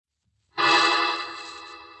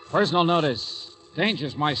Personal notice.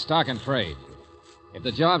 Danger's my stock and trade. If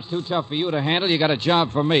the job's too tough for you to handle, you got a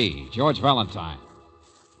job for me, George Valentine.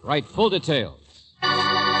 Write full details.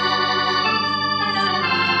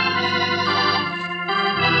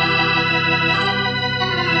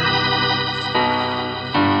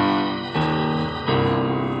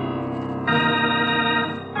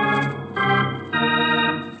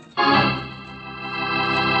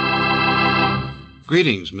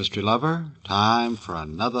 Greetings, mystery lover. Time for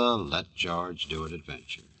another Let George Do It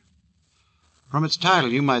adventure. From its title,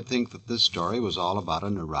 you might think that this story was all about a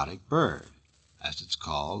neurotic bird, as it's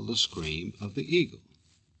called the scream of the eagle.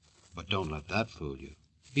 But don't let that fool you.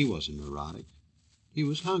 He wasn't neurotic. He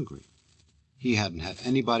was hungry. He hadn't had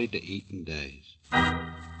anybody to eat in days.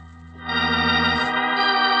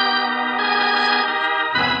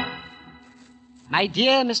 My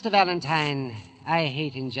dear Mr. Valentine, I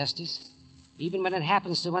hate injustice. Even when it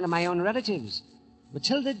happens to one of my own relatives.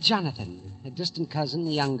 Matilda Jonathan, a distant cousin,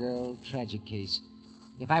 a young girl, tragic case.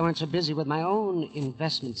 If I weren't so busy with my own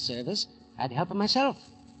investment service, I'd help her myself.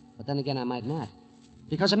 But then again, I might not.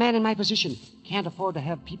 Because a man in my position can't afford to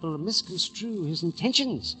have people misconstrue his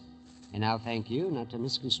intentions. And I'll thank you not to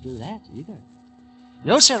misconstrue that either.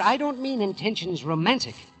 No, sir, I don't mean intentions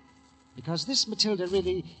romantic. Because this Matilda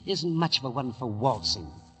really isn't much of a one for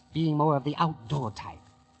waltzing, being more of the outdoor type.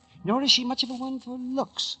 Nor is she much of a one for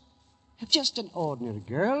looks. Just an ordinary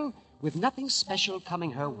girl with nothing special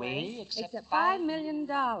coming her way except $5 million,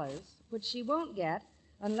 which she won't get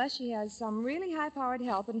unless she has some really high-powered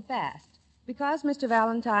help and fast. Because, Mr.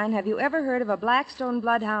 Valentine, have you ever heard of a Blackstone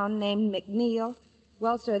bloodhound named McNeil?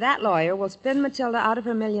 Well, sir, that lawyer will spin Matilda out of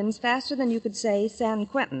her millions faster than you could say San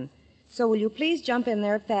Quentin. So will you please jump in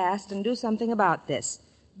there fast and do something about this?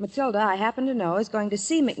 Matilda, I happen to know, is going to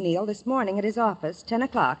see McNeil this morning at his office, 10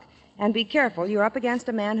 o'clock. And be careful, you're up against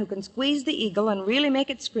a man who can squeeze the eagle and really make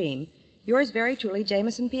it scream. Yours very truly,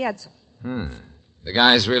 Jameson Pietzel. The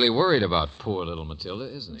guy's really worried about poor little Matilda,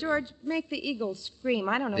 isn't he? George, make the eagle scream.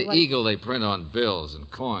 I don't know The what... eagle they print on bills and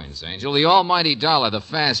coins, Angel. The almighty dollar, the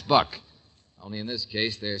fast buck. Only in this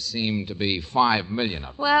case, there seem to be 5 million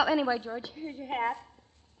of them. Well, anyway, George, here's your hat.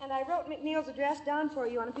 And I wrote McNeil's address down for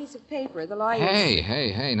you on a piece of paper. The lawyer...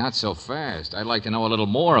 Hey, not so fast. I'd like to know a little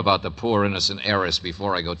more about the poor innocent heiress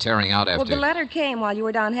before I go tearing out after... Well, the letter came while you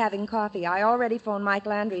were down having coffee. I already phoned Mike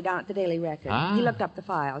Landry down at the Daily Record. He looked up the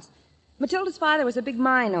files. Matilda's father was a big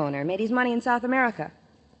mine owner, made his money in South America.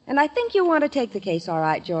 And I think you want to take the case all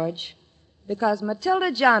right, George. Because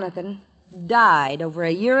Matilda Jonathan died over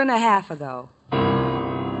 1.5 years ago.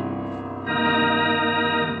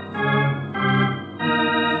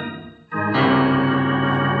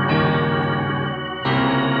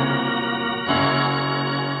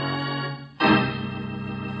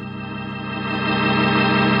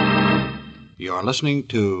 You're listening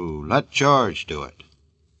to Let George Do It.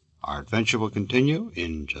 Our adventure will continue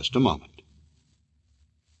in just a moment.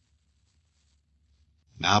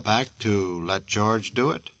 Now back to Let George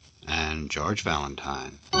Do It and George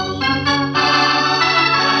Valentine.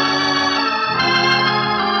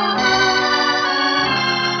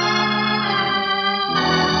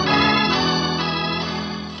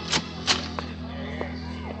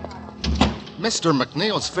 Mr.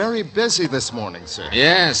 McNeil's very busy this morning, sir.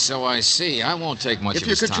 Yes, so I see. I won't take much of his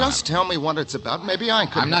time. If you could just tell me what it's about, maybe I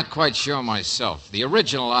could... I'm not quite sure myself. The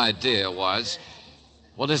original idea was...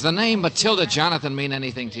 Well, does the name Matilda Jonathan mean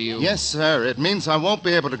anything to you? Yes, sir. It means I won't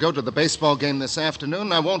be able to go to the baseball game this afternoon,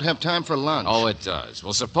 and I won't have time for lunch. Oh, it does.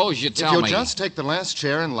 Well, suppose you tell me... If you'll just take the last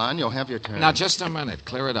chair in line, you'll have your turn. Now, just a minute.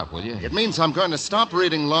 Clear it up, will you? It means I'm going to stop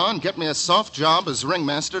reading law and get me a soft job as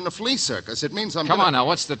ringmaster in a flea circus. It means Come on now,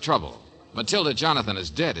 what's the trouble? Matilda Jonathan is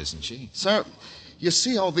dead, isn't she? Sir, you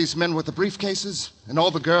see all these men with the briefcases and all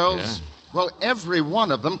the girls? Yeah. Well, every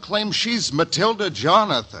one of them claims she's Matilda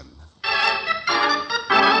Jonathan.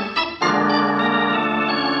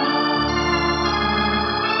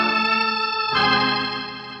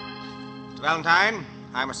 Mr. Valentine,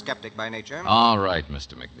 I'm a skeptic by nature. All right,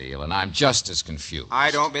 Mr. McNeil, and I'm just as confused.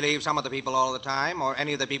 I don't believe some of the people all the time, or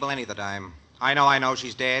any of the people any of the time. I know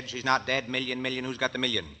she's dead. She's not dead. Million, who's got the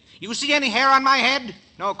million? You see any hair on my head?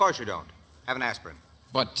 No, of course you don't. Have an aspirin.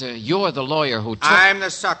 But you're the lawyer who took... I'm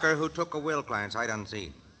the sucker who took a will client sight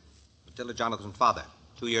unseen. Matilda Jonathan's father,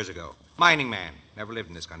 2 years ago. Mining man. Never lived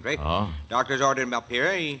in this country. Oh. Doctors ordered him up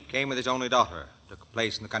here. He came with his only daughter. Took a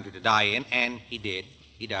place in the country to die in, and he did.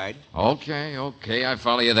 He died. Okay, I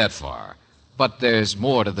follow you that far. But there's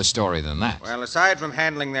more to the story than that. Well, aside from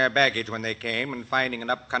handling their baggage when they came and finding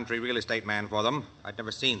an up-country real estate man for them, I'd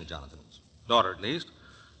never seen the Jonathans. Daughter, at least.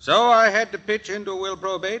 So I had to pitch into a will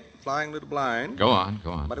probate, flying a little blind. Go on.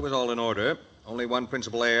 But it was all in order. Only one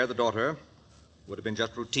principal heir, the daughter. Would have been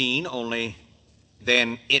just routine, only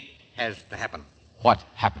then it has to happen. What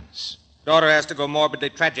happens? Daughter has to go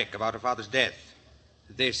morbidly tragic about her father's death.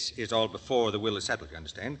 This is all before the will is settled, you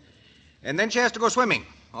understand? And then she has to go swimming,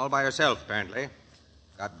 all by herself, apparently.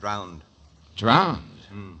 Got drowned. Drowned?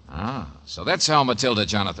 So that's how Matilda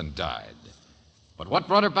Jonathan died. But what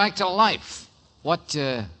brought her back to life? What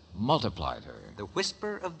multiplied her? The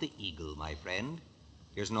whisper of the eagle, my friend.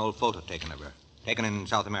 Here's an old photo taken of her. Taken in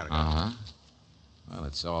South America. Uh-huh. Well,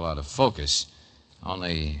 it's all out of focus.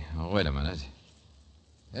 Only, wait a minute.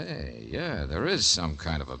 Hey, yeah, there is some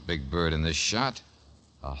kind of a big bird in this shot.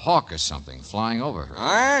 A hawk or something flying over her.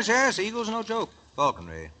 Yes, eagle's no joke.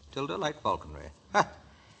 Falconry. Tilda liked falconry. Ha!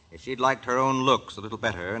 If she'd liked her own looks a little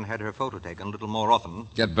better and had her photo taken a little more often.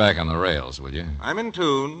 Get back on the rails, will you? I'm in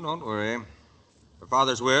tune, don't worry. Her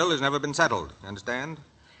father's will has never been settled, you understand?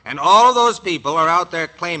 And all of those people are out there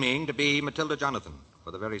claiming to be Matilda Jonathan,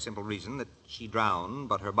 for the very simple reason that she drowned,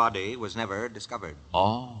 but her body was never discovered.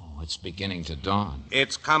 Oh, it's beginning to dawn.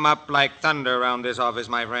 It's come up like thunder around this office,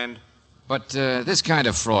 my friend. But this kind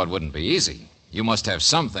of fraud wouldn't be easy. You must have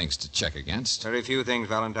some things to check against. Very few things,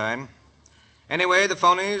 Valentine. Anyway, the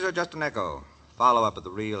phonies are just an echo. Follow-up of the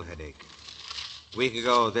real headache. A week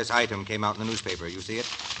ago, this item came out in the newspaper. You see it?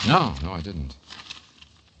 No, I didn't.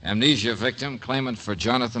 Amnesia victim, claimant for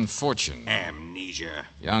Jonathan Fortune. Amnesia.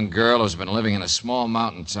 Young girl who's been living in a small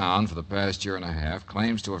mountain town for the past year and a half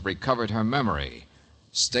claims to have recovered her memory.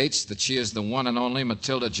 States that she is the one and only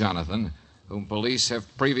Matilda Jonathan, whom police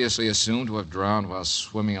have previously assumed to have drowned while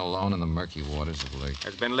swimming alone in the murky waters of the lake.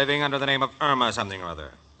 Has been living under the name of Irma something or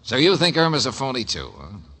other. So you think Irma's a phony, too,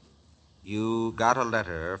 huh? You got a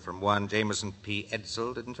letter from one Jameson P.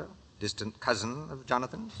 Edsel, didn't you? Distant cousin of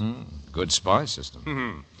Jonathan's? Good spy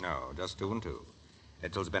system. No, just 2 and 2.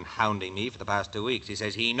 Edsel's been hounding me for the past 2 weeks. He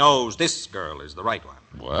says he knows this girl is the right one.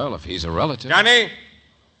 Well, if he's a relative... Johnny!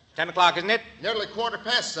 10 o'clock, isn't it? Nearly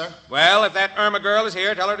 1:15, sir. Well, if that Irma girl is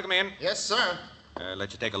here, tell her to come in. Yes, sir.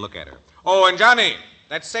 Let you take a look at her. Oh, and Johnny,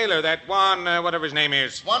 that sailor, that Juan, whatever his name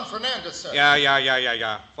is. Juan Fernandez, sir.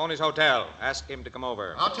 Yeah. Phone his hotel. Ask him to come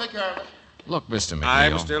over. I'll take care of it. Look, Mr. McNeil...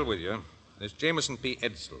 I'm still with you. This Jameson P.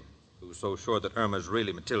 Edsel, who's so sure that Irma's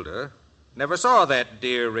really Matilda, never saw that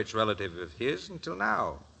dear rich relative of his until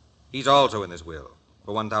now. He's also in this will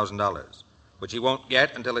for $1,000, which he won't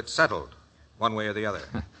get until it's settled, one way or the other.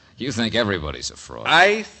 You think everybody's a fraud.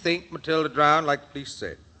 I think Matilda drowned like the police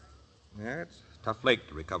said. Yeah, it's a tough lake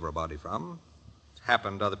to recover a body from. It's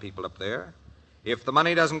happened to other people up there. If the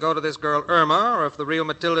money doesn't go to this girl Irma, or if the real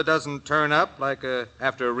Matilda doesn't turn up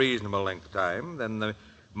after a reasonable length of time, then the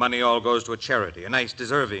money all goes to a charity, a nice,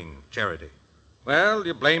 deserving charity. Well,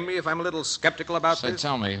 you blame me if I'm a little skeptical about So this?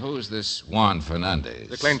 tell me, who's this Juan Fernandez?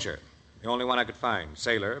 The clincher. The only one I could find.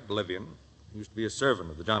 Sailor, Bolivian. Used to be a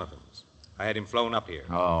servant of the Jonathans. I had him flown up here.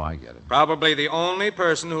 Oh, I get it. Probably the only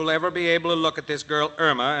person who'll ever be able to look at this girl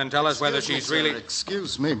Irma and tell us whether she's really...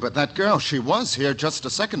 Excuse me, but that girl, she was here just a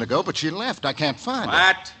second ago, but she left. I can't find her.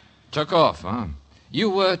 What? Took off, huh?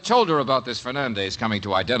 You told her about this Fernandez coming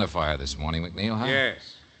to identify her this morning, McNeil, huh?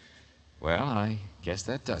 Yes. Well, I guess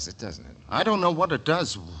that does it, doesn't it? I don't know what it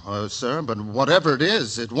does, sir, but whatever it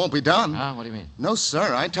is, it won't be done. What do you mean? No,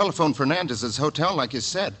 sir. I telephoned Fernandez's hotel like you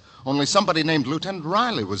said. Only somebody named Lieutenant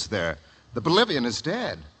Riley was there. The Bolivian is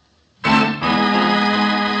dead. No,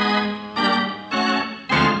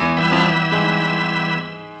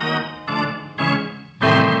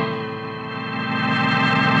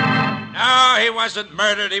 he wasn't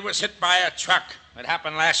murdered. He was hit by a truck. It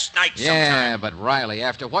happened last night Yeah, sometime. but Riley,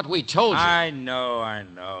 after what we told you... I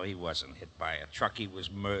know. He wasn't hit by a truck. He was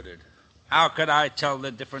murdered. How could I tell the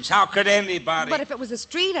difference? How could anybody? But if it was a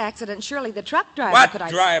street accident, surely the truck driver What could...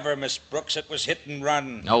 driver, Miss Brooks? It was hit and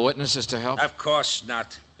run. No witnesses to help? Of course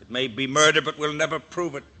not. It may be murder, but we'll never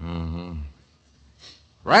prove it.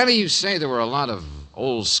 Riley, you say there were a lot of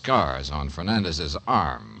old scars on Fernandez's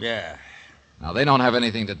arm. Yeah. Now, they don't have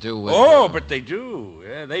anything to do with... Oh, but they do.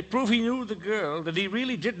 Yeah, they prove he knew the girl, that he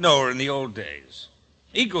really did know her in the old days.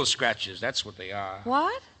 Eagle scratches, that's what they are.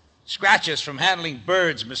 What? Scratches from handling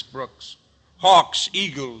birds, Miss Brooks. Hawks,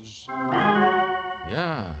 eagles.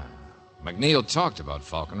 Yeah. McNeil talked about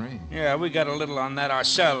falconry. Yeah, we got a little on that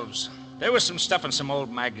ourselves. There was some stuff in some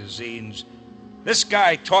old magazines. This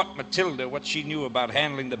guy taught Matilda what she knew about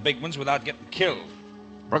handling the big ones without getting killed.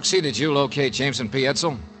 Brooksy, did you locate Jameson P.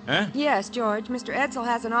 Edsel? Huh? Yes, George. Mr. Edsel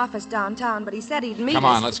has an office downtown, but he said he'd meet Come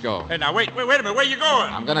us. on, let's go. Hey, now, wait a minute. Where you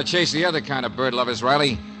going? I'm going to chase the other kind of bird lovers,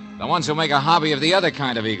 Riley. The ones who make a hobby of the other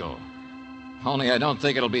kind of eagle. Only I don't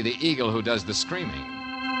think it'll be the eagle who does the screaming.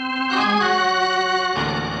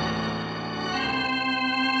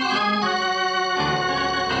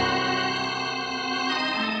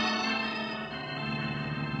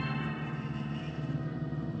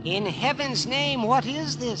 In heaven's name, what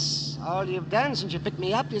is this? All you've done since you picked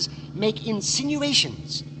me up is make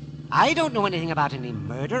insinuations. I don't know anything about any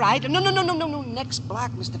murder. No. Next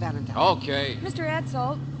block, Mr. Valentine. Okay. Mr.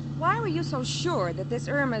 Edsel, why were you so sure that this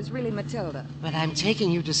Irma is really Matilda? But I'm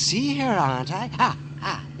taking you to see her, aren't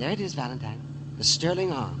I? There it is, Valentine. The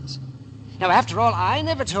Sterling Arms. Now, after all, I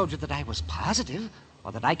never told you that I was positive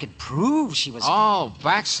or that I could prove she was... Oh,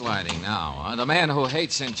 backsliding now. The man who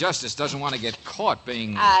hates injustice doesn't want to get caught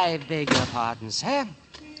being... I beg your pardon, sir.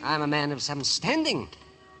 I'm a man of some standing.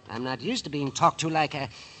 I'm not used to being talked to like a...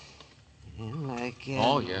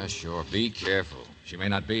 Oh, yeah, sure. Be careful. She may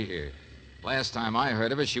not be here. Last time I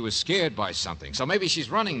heard of her, she was scared by something. So maybe she's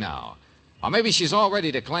running now. Or maybe she's all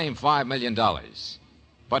ready to claim $5 million.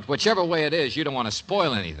 But whichever way it is, you don't want to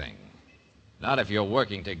spoil anything. Not if you're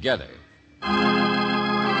working together.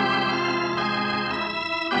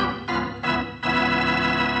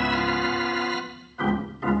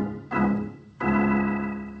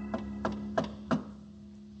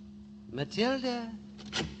 Matilda.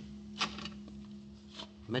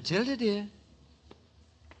 Matilda, dear.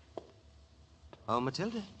 Oh,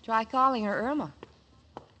 Matilda. Try calling her Irma.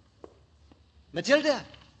 Matilda!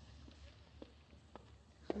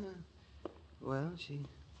 Well, she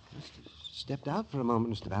must have stepped out for a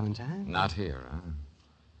moment, Mr. Valentine. Not here, huh?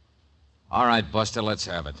 All right, Buster, let's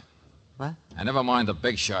have it. What? And never mind the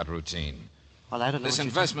big shot routine. Well, I don't know. This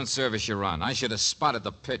investment service you run, I should have spotted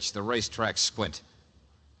the pitch, the racetrack squint.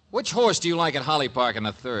 Which horse do you like at Holly Park in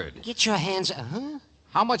the third? Get your hands... Huh?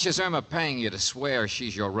 How much is Irma paying you to swear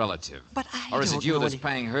she's your relative? But I Or is don't it you know that's any-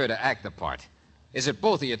 paying her to act the part? Is it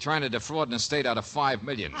both of you trying to defraud an estate out of $5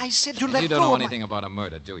 million? I said to let You go don't know of my- anything about a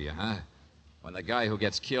murder, do you, huh? When the guy who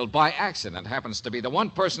gets killed by accident happens to be the one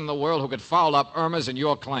person in the world who could foul up Irma's and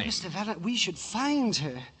your claim. Mr. Valentine, we should find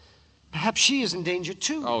her. Perhaps she is in danger,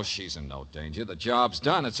 too. Oh, she's in no danger. The job's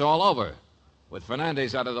done. It's all over. With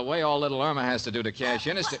Fernandez out of the way, all little Irma has to do to cash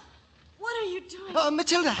in is to... What are you doing?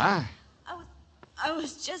 Matilda. Huh? I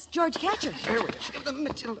was just... George, catch her. Here we go.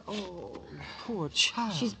 Matilda. Oh, poor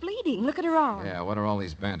child. She's bleeding. Look at her arm. Yeah, what are all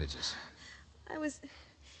these bandages? A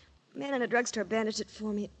man in a drugstore bandaged it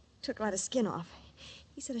for me. It took a lot of skin off.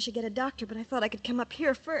 He said I should get a doctor, but I thought I could come up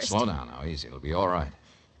here first. Slow down now, easy. It'll be all right.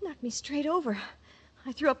 Knocked me straight over.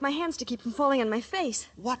 I threw up my hands to keep from falling on my face.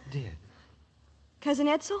 What did? Cousin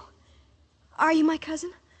Edsel? Are you my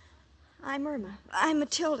cousin? I'm Irma. I'm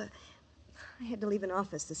Matilda. I had to leave an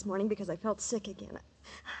office this morning because I felt sick again.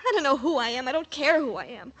 I don't know who I am. I don't care who I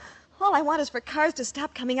am. All I want is for cars to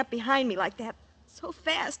stop coming up behind me like that so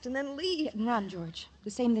fast and then leave. And run, George.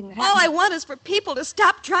 The same thing that All happened. I want is for people to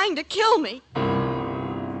stop trying to kill me.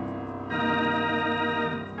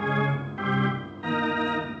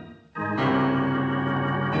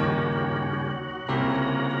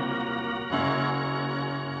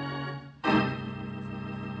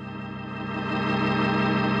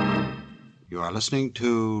 You are listening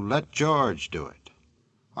to Let George Do It.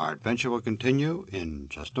 Our adventure will continue in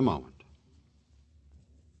just a moment.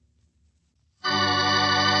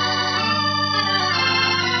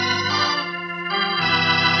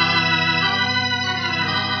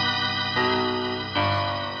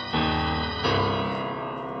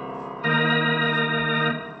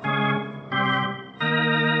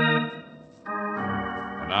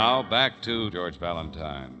 And now back to George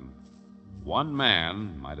Valentine. One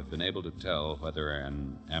man might have been able to tell whether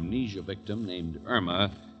an amnesia victim named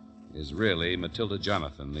Irma is really Matilda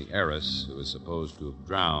Jonathan, the heiress who is supposed to have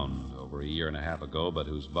drowned over a year and a half ago, but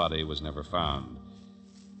whose body was never found.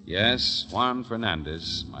 Yes, Juan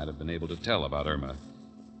Fernandez might have been able to tell about Irma,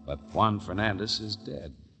 but Juan Fernandez is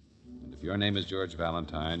dead. And if your name is George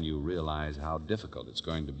Valentine, you realize how difficult it's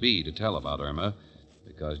going to be to tell about Irma,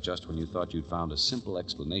 because just when you thought you'd found a simple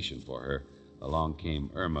explanation for her, along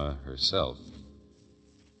came Irma herself.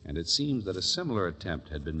 And it seems that a similar attempt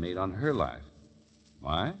had been made on her life.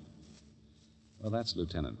 Why? Well, that's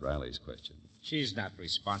Lieutenant Riley's question. She's not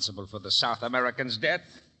responsible for the South American's death.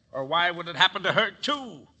 Or why would it happen to her,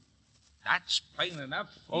 too? That's plain enough.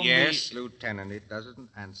 Only... Yes, Lieutenant, it doesn't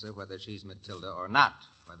answer whether she's Matilda or not.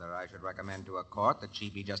 Whether I should recommend to a court that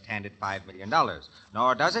she be just handed $5 million.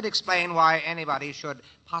 Nor does it explain why anybody should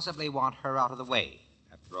possibly want her out of the way.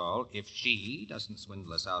 After all, if she doesn't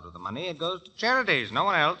swindle us out of the money, it goes to charities, no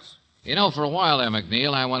one else. You know, for a while there,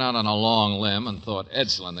 McNeil, I went out on a long limb and thought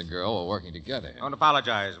Edsel and the girl were working together. Don't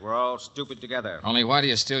apologize. We're all stupid together. Only why do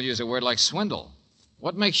you still use a word like swindle?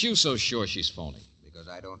 What makes you so sure she's phony? Because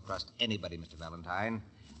I don't trust anybody, Mr. Valentine.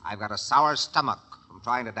 I've got a sour stomach from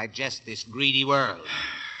trying to digest this greedy world.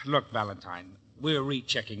 Look, Valentine, we're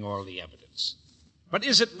rechecking all the evidence. But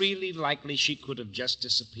is it really likely she could have just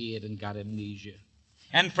disappeared and got amnesia?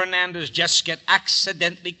 And Fernandez just get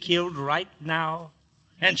accidentally killed right now?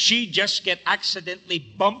 And she just get accidentally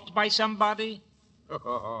bumped by somebody?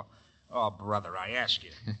 Oh, brother, I ask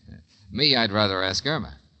you. Me, I'd rather ask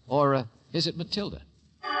Irma. Or is it Matilda?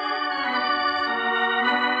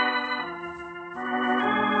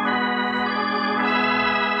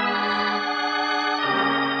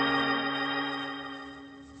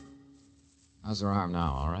 How's her arm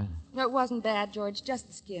now, all right? No, it wasn't bad, George, just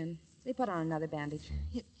the skin. They put on another bandage.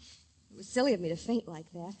 It was silly of me to faint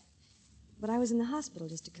like that. But I was in the hospital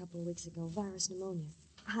just a couple of weeks ago, virus pneumonia,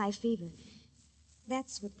 high fever.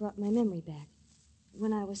 That's what brought my memory back.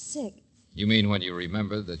 When I was sick. You mean when you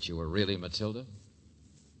remembered that you were really Matilda?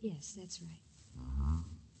 Yes, that's right. Uh-huh.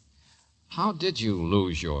 How did you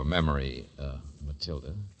lose your memory,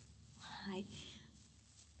 Matilda?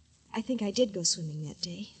 I think I did go swimming that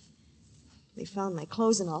day. They found my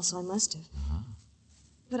clothes and all, so I must have. Uh-huh.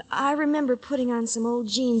 But I remember putting on some old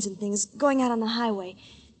jeans and things, going out on the highway,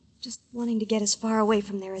 just wanting to get as far away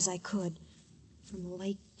from there as I could. From the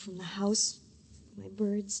lake, from the house, my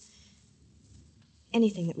birds.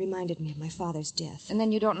 Anything that reminded me of my father's death. And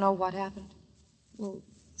then you don't know what happened? Well,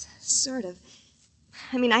 sort of.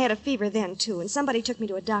 I mean, I had a fever then, too, and somebody took me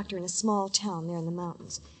to a doctor in a small town there in the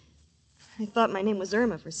mountains. I thought my name was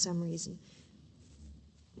Irma for some reason.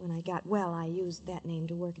 When I got well, I used that name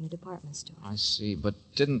to work in a department store. I see, but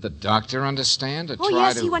didn't the doctor understand or Oh, try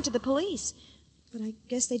yes, to... he went to the police. But I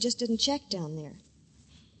guess they just didn't check down there.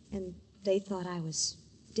 And they thought I was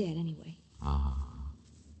dead anyway. Ah.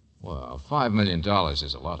 Well, $5 million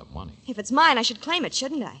is a lot of money. If it's mine, I should claim it,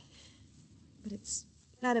 shouldn't I? But it's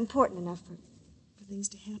not important enough for things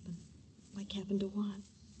to happen, like happened to Juan.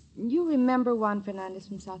 You remember Juan Fernandez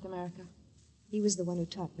from South America? He was the one who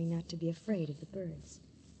taught me not to be afraid of the birds.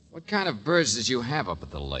 What kind of birds did you have up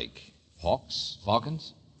at the lake? Hawks?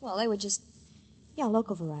 Falcons? Well, they were just,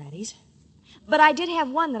 local varieties. But I did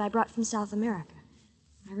have one that I brought from South America.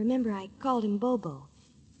 I remember I called him Bobo.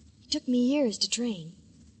 It took me years to train.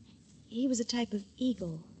 He was a type of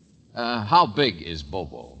eagle. How big is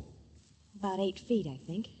Bobo? About 8 feet, I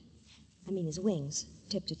think. I mean his wings,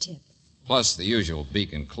 tip to tip. Plus the usual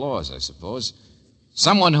beak and claws, I suppose.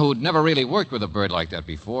 Someone who'd never really worked with a bird like that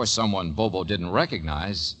before, someone Bobo didn't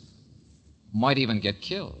recognize, might even get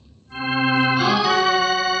killed.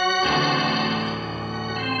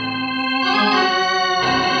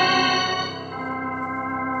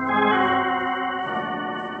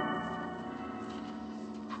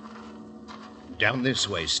 Down this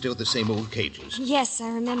way, still the same old cages. Yes, I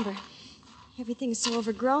remember. Everything's so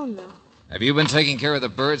overgrown, though. Have you been taking care of the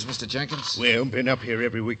birds, Mr. Jenkins? Well, been up here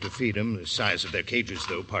every week to feed them. The size of their cages,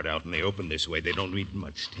 though, part out in the open this way, they don't need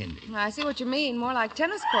much tending. I see what you mean. More like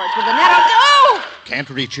tennis courts with a net on... Oh! Can't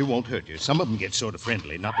reach you, won't hurt you. Some of them get sort of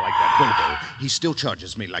friendly, not like that Bobo. He still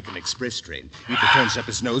charges me like an express train. Either turns up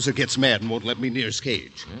his nose or gets mad and won't let me near his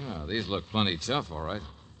cage. Yeah, these look plenty tough, all right.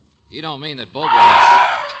 You don't mean that Bobo is...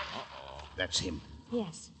 Uh-oh. That's him.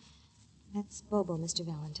 Yes. That's Bobo, Mr.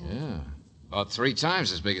 Valentine. Yeah. About 3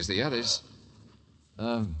 times as big as the others.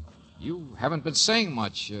 You haven't been saying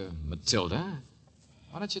much, Matilda.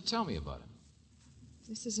 Why don't you tell me about him?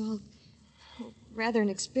 This is all rather an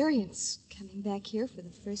experience, coming back here for the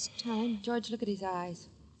first time. George, look at his eyes.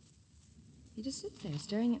 He just sits there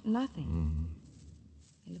staring at nothing. Mm-hmm.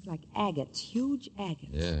 They look like agates, huge agates.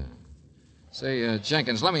 Yeah. Say,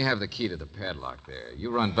 Jenkins, let me have the key to the padlock there.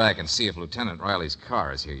 You run back and see if Lieutenant Riley's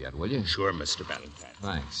car is here yet, will you? Sure, Mr. Valentine.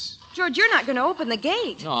 Thanks. George, you're not going to open the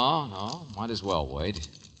gate. No. Might as well wait.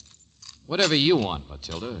 Whatever you want,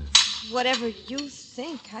 Matilda. Whatever you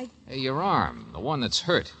think. Hey, your arm, the one that's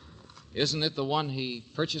hurt. Isn't it the one he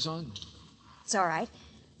perches on? It's all right.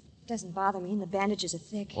 It doesn't bother me, and the bandages are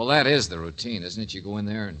thick. Well, that is the routine, isn't it? You go in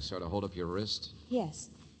there and sort of hold up your wrist? Yes.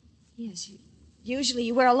 Usually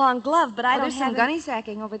you wear a long glove, but I don't There's have some gunny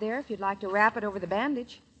sacking over there if you'd like to wrap it over the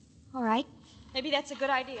bandage. All right. Maybe that's a good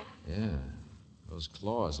idea. Yeah. Those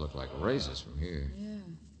claws look like razors from here. Yeah.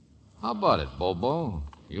 How about it, Bobo?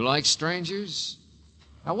 You like strangers?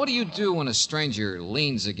 Now, what do you do when a stranger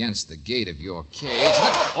leans against the gate of your cage?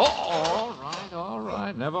 All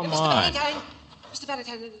right. Never mind. Mr.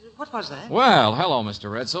 Valentine, what was that? Well, hello,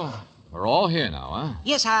 Mr. Edsel. We're all here now, huh?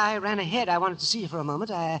 Yes, I ran ahead. I wanted to see you for a moment.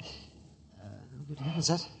 Good heavens,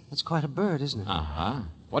 that's quite a bird, isn't it? Uh-huh.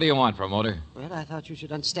 What do you want, promoter? Well, I thought you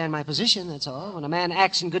should understand my position, that's all. When a man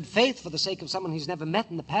acts in good faith for the sake of someone he's never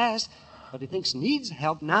met in the past, but he thinks needs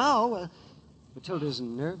help now, Matilda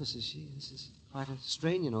isn't nervous, is she? This is quite a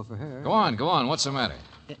strain, for her. Go on. What's the matter?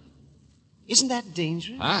 Isn't that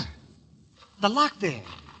dangerous? Huh? The lock there.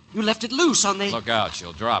 You left it loose on the... Look out,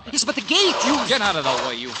 she'll drop it. Yes, but the gate, you... Get out of the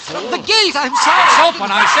way, you fool. The gate, I'm sorry. It's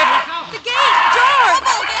open, I said. Look out. The gate! George!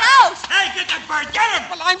 Bobo, get out! Hey, get that bird! Get him!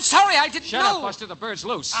 Well, I'm sorry, I didn't Shut know. up, Buster. The bird's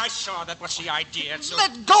loose. I saw that was the idea. So...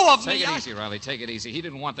 Let go of me. Take it easy, Riley. Take it easy. He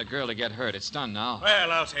didn't want the girl to get hurt. It's done now.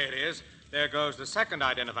 Well, I'll say it is. There goes the second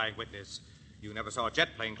identifying witness. You never saw a jet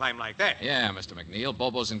plane climb like that. Yeah, Mr. McNeil.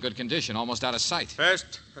 Bobo's in good condition, almost out of sight.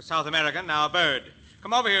 First, a South American, now a bird.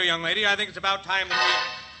 Come over here, young lady. I think it's about time that we...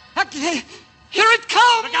 Here it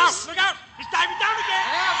comes! Look out! Look out! He's diving down again!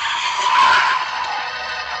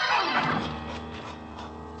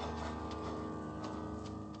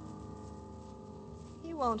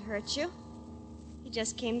 He won't hurt you. He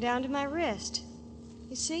just came down to my wrist.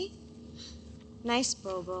 You see? Nice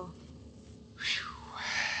Bobo.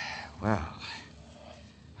 Well,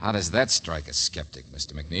 how does that strike a skeptic,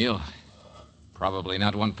 Mr. McNeil? Probably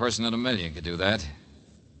not one person in a million could do that.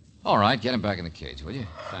 All right, get him back in the cage, will you?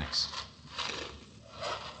 Thanks.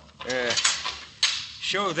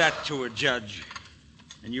 Show that to a judge,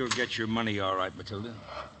 and you'll get your money all right, Matilda.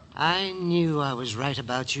 I knew I was right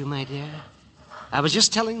about you, my dear. I was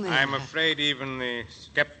just telling the... I'm afraid even the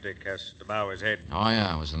skeptic has to bow his head. Oh,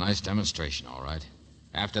 yeah, it was a nice demonstration, all right.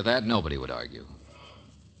 After that, nobody would argue.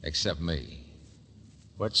 Except me.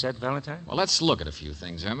 What's that, Valentine? Well, let's look at a few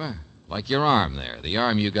things, Emma. Like your arm there. The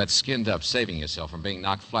arm you got skinned up saving yourself from being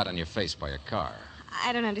knocked flat on your face by a car.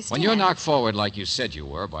 I don't understand. When you're knocked forward like you said you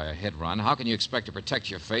were by a head run, how can you expect to protect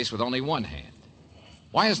your face with only one hand?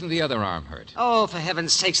 Why isn't the other arm hurt? Oh, for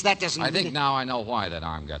heaven's sakes, that doesn't... I think now I know why that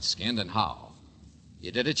arm got skinned and how.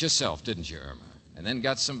 You did it yourself, didn't you, Irma? And then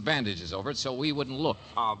got some bandages over it so we wouldn't look.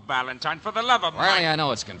 Oh, Valentine, for the love of Well, Mike. I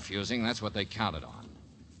know it's confusing. That's what they counted on.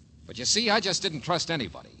 But you see, I just didn't trust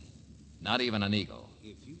anybody. Not even an eagle.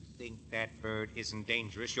 If you think that bird isn't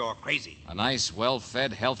dangerous, you're crazy. A nice,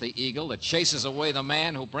 well-fed, healthy eagle that chases away the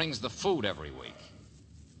man who brings the food every week.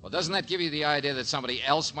 Well, doesn't that give you the idea that somebody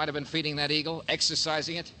else might have been feeding that eagle,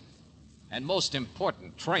 exercising it, and most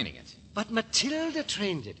important, training it? But Matilda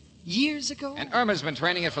trained it years ago. And Irma's been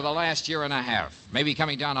training it for the last year and a half, maybe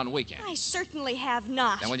coming down on weekends. I certainly have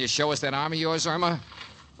not. Then will you show us that arm of yours, Irma?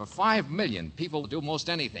 For $5 million, people do most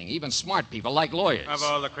anything, even smart people like lawyers. Of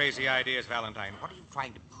all the crazy ideas, Valentine, what are you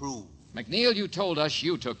trying to prove? McNeil, you told us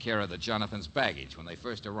you took care of the Jonathan's baggage when they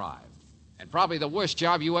first arrived. And probably the worst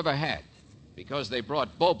job you ever had, because they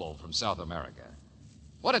brought Bobo from South America.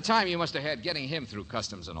 What a time you must have had getting him through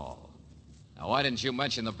customs and all. Now, why didn't you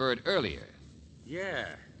mention the bird earlier? Yeah.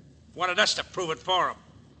 Wanted us to prove it for him.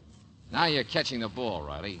 Now you're catching the ball,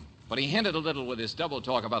 Riley. But he hinted a little with his double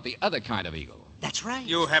talk about the other kind of eagle. That's right.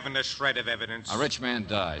 You haven't a shred of evidence. A rich man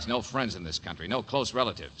dies, no friends in this country, no close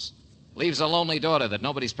relatives. Leaves a lonely daughter that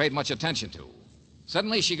nobody's paid much attention to.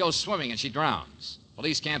 Suddenly she goes swimming and she drowns.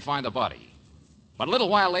 Police can't find the body. But a little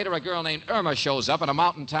while later, a girl named Irma shows up in a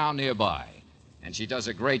mountain town nearby. And she does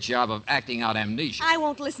a great job of acting out amnesia. I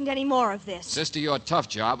won't listen to any more of this. Sister, your tough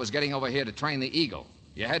job was getting over here to train the eagle.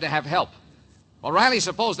 You had to have help. Well, Riley,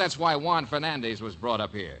 suppose that's why Juan Fernandez was brought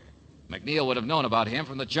up here. McNeil would have known about him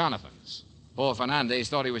from the Jonathans. Poor Fernandez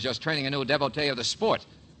thought he was just training a new devotee of the sport,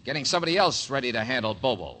 getting somebody else ready to handle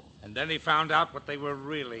Bobo. And then he found out what they were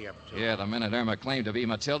really up to. Yeah, the minute Irma claimed to be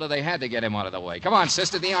Matilda, they had to get him out of the way. Come on,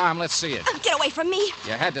 sister, the arm, let's see it. Get away from me.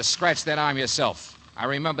 You had to scratch that arm yourself. I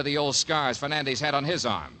remember the old scars Fernandez had on his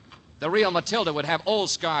arm. The real Matilda would have old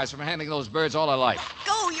scars from handling those birds all her life.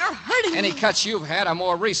 Go, you're hurting Any me. cuts you've had are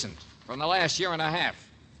more recent, from the last year and a half.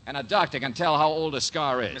 And a doctor can tell how old a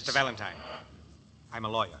scar is. Mr. Valentine, I'm a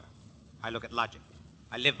lawyer. I look at logic.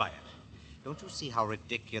 I live by it. Don't you see how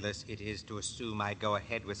ridiculous it is to assume I'd go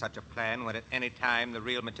ahead with such a plan when at any time the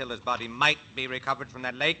real Matilda's body might be recovered from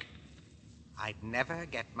that lake? I'd never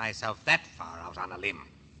get myself that far out on a limb.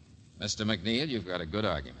 Mr. McNeil, you've got a good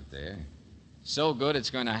argument there. So good it's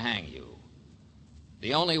going to hang you.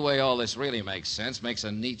 The only way all this really makes sense, makes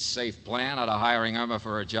a neat, safe plan out of hiring Irma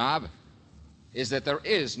for her job, is that there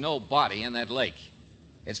is no body in that lake.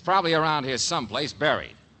 It's probably around here someplace,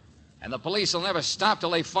 buried. And the police will never stop till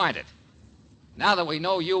they find it. Now that we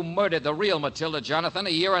know you murdered the real Matilda Jonathan a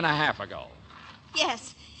year and a half ago.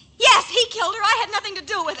 Yes. Yes, he killed her. I had nothing to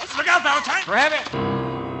do with it. Look out, Valentine! Grab it!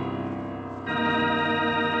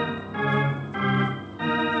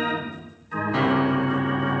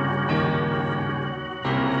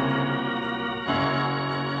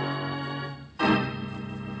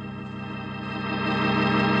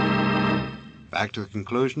 Back to the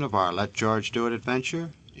conclusion of our Let George Do It adventure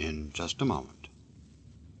in just a moment.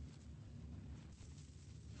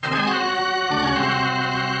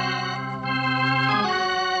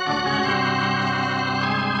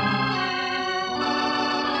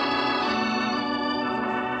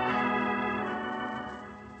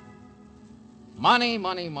 Money,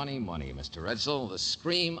 money, money, money, Mr. Edsel, the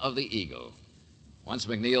scream of the eagle. Once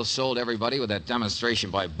McNeil sold everybody with that demonstration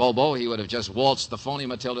by Bobo, he would have just waltzed the phony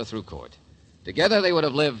Matilda through court. Together, they would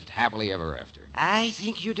have lived happily ever after. I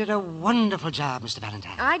think you did a wonderful job, Mr.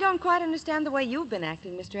 Valentine. I don't quite understand the way you've been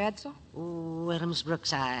acting, Mr. Edsel. Well, Miss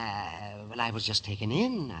Brooks, I was just taken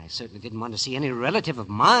in. I certainly didn't want to see any relative of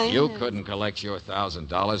mine. You couldn't collect your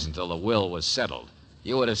 $1,000 until the will was settled.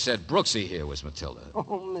 You would have said Brooksy here was Matilda. Oh,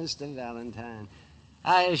 Mr. Valentine,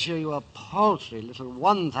 I assure you a paltry little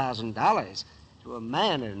 $1,000 to a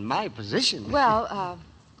man in my position. Well,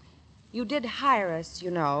 you did hire us, you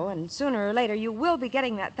know, and sooner or later you will be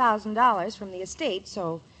getting that $1,000 from the estate,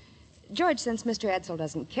 so, George, since Mr. Edsel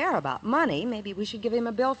doesn't care about money, maybe we should give him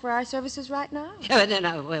a bill for our services right now.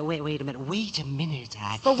 No, wait a minute. Wait a minute.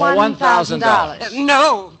 For $1,000.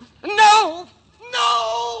 No! No!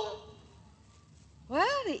 No!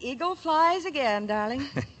 Well, the eagle flies again, darling.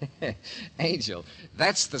 Angel,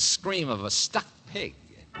 that's the scream of a stuck pig.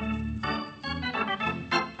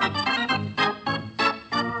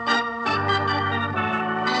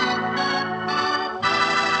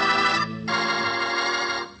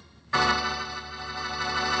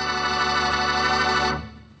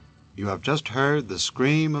 You have just heard The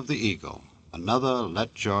Scream of the Eagle, another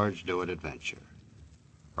Let George Do It adventure.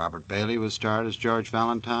 Robert Bailey was starred as George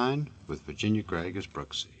Valentine, with Virginia Gregg as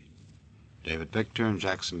Brooksy. David Victor and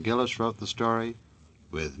Jackson Gillis wrote the story,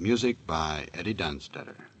 with music by Eddie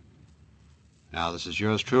Dunstetter. Now, this is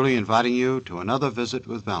yours truly inviting you to another visit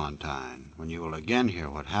with Valentine, when you will again hear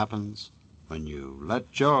what happens when you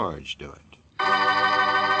let George do it.